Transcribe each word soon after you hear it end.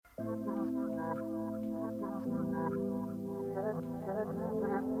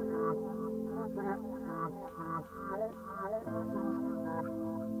I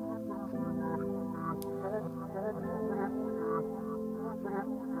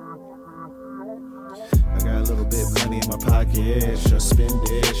got a little bit money in my pocket, should I spend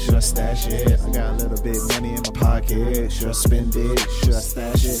it, should I stash it? I got a little bit money in my pocket, should I spend it, should I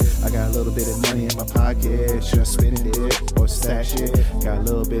stash it? I got a little bit of money in my pocket, should I spend it or stash it? Got a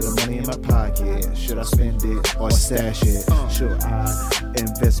little bit of money in my pocket, should I spend it or stash it? Should I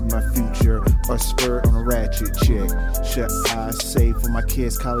invest in my future or spurt on a ratchet chick? Should I save for my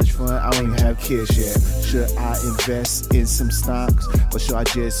kids' college fund? I don't even have kids yet. Should I invest in some stocks or should I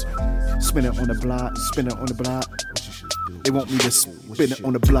just spend it on the block, spend it on the block? They want me to spend it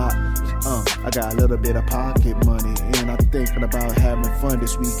on the block. I got a little bit of pocket money and I'm thinking about having fun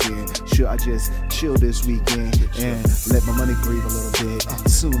this weekend. Should I just chill this weekend and let my money breathe a little bit?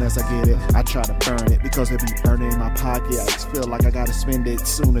 As soon as I get it, I try to burn it because it be burning in my pocket. I just feel like I gotta spend it as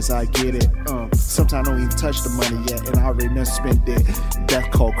soon as I get it. Sometimes I don't even touch the money yet and I already done spent it. That's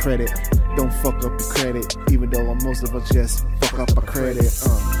called credit. Don't fuck up your credit, even though most of us just fuck up our credit.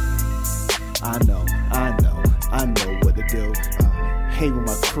 I know what to do. Hang with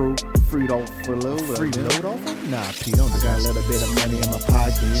my crew, freeload for a little freeload over? Nah, Pete, don't. I got a little bit of money in my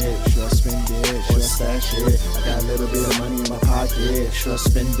pocket, should I spend it, should I stash it? I got a little bit of money in my pocket, should I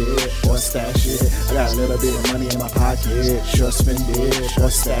spend it or stash it? I got a little bit of money in my pocket, should I spend it, should I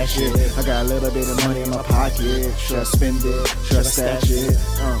stash it? I got a little bit of money in my pocket, should I spend it, should I stash it?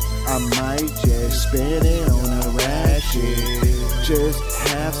 I might just spend it on a ratchet. Just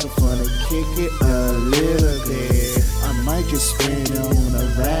have some fun and kick it a little bit. I might just spend it on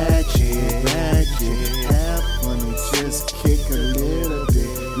a ratchet. Have fun and just kick a little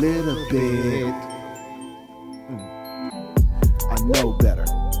bit. I know better.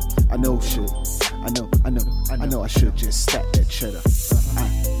 I know shit. I know I should just stack that cheddar.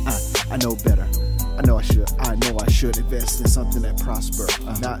 I know better. I know I should invest in something that prosper,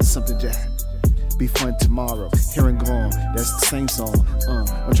 not something just be fun tomorrow. Here and gone, that's the same song.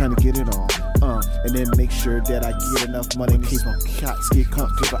 I'm trying to get it on, and then make sure that I get enough money in case my cats get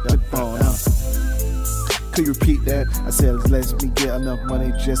comfortable about that phone. Could you repeat that? I said, let me get enough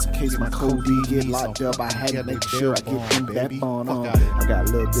money just in case my code get locked up. I had to make sure I get in that phone on. I got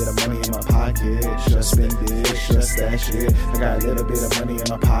a little bit of money in my pocket, should I spend it, should I stash it? I got a little bit of money in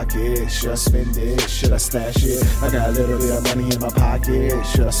my pocket, should I spend it, should I stash it? I got a little bit of money in my pocket,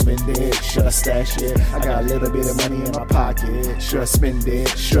 should I spend it, should I stash it? I got a little bit of money in my pocket, should I spend it,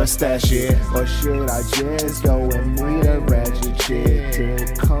 should I stash it? Or should I just go and meet a ratchet chick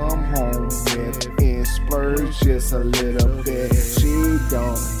to come home with and splurge just a little bit? She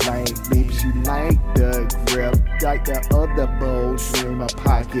don't like me, but she like the grip, like the other bullshit in my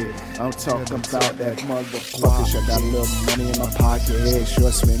pocket. I'm talking about that motherfucker. Should I got a little money in my pocket, should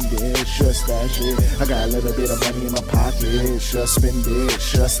I spend it, should I stash it? I got a little bit of money in my pocket, should I spend it,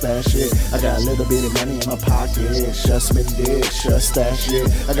 should I stash it? I got a little bit of money in my pocket, should I spend it, should I stash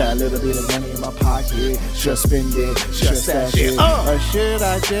it? I got a little bit of money in my pocket, should I spend it, should I stash it? Or should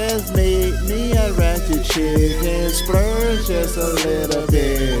I just make me a ratchet chick and splurge just a little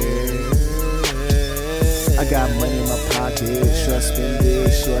bit? I got money in my pocket, should I spend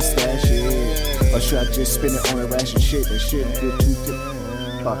it, should I stash it? Or should I just spend it on a ratchet shit that shouldn't get too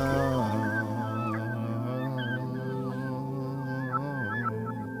fuck it?